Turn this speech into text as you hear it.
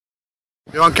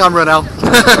You're on camera now.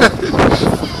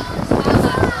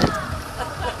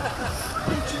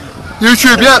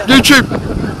 YouTube, yeah, YouTube.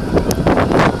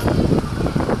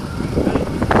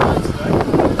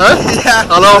 Huh? Yeah.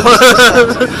 Hello.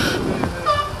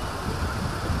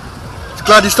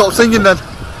 Glad you stopped singing then.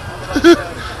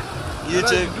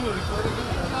 YouTube.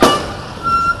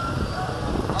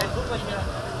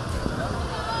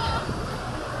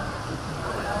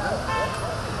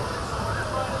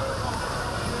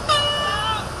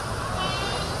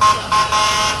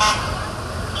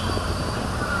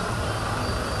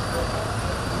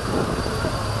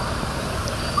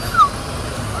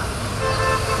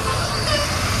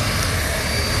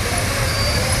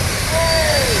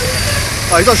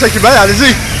 Oh, he's not shaking my hand, is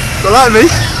he? Not like me.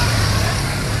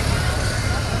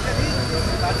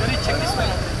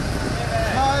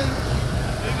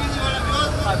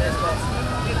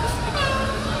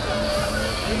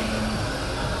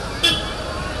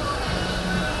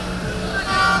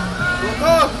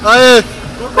 Aye.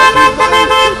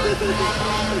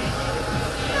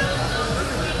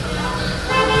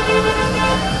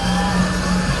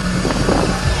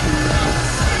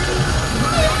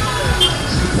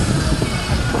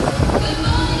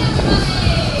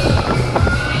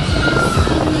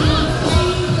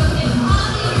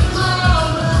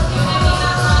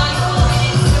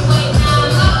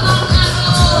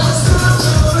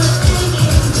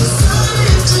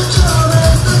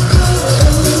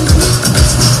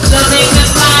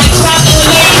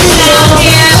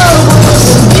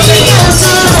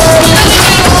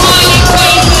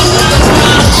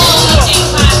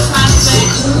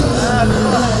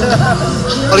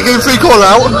 Are they giving free caller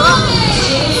out?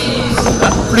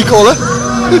 Free caller?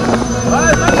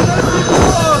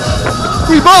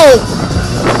 Free ball!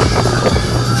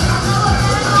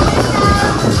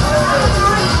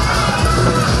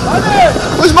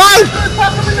 Where's mine?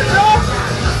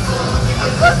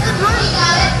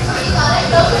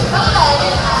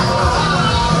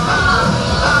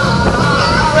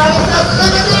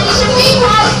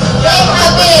 They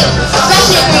have been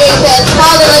specially created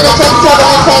harder than the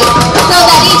 2012 Olympics so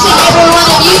that each and every one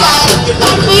of you guys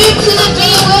can move to the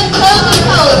beat with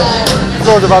Coca-Cola.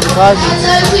 Sort of advertising. And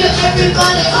so to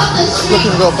everybody on the street.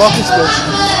 Looking for a parking space.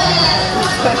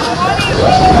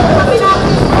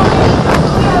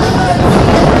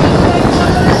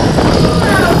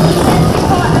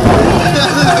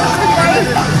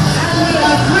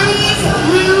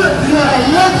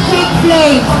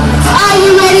 Are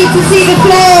you ready to see the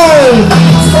flame?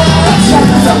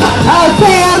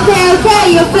 Okay.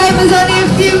 Your flame is only a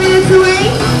few minutes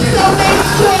away. So make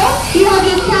sure you have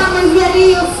your cameras ready,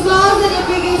 your smiles and your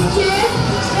biggest cheers.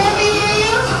 Let me hear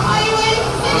you. Are you ready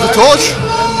to see The torch?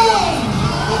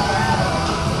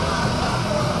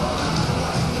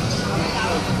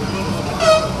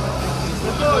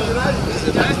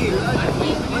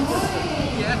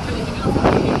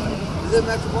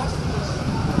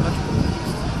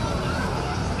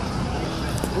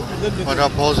 I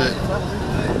gotta pause it.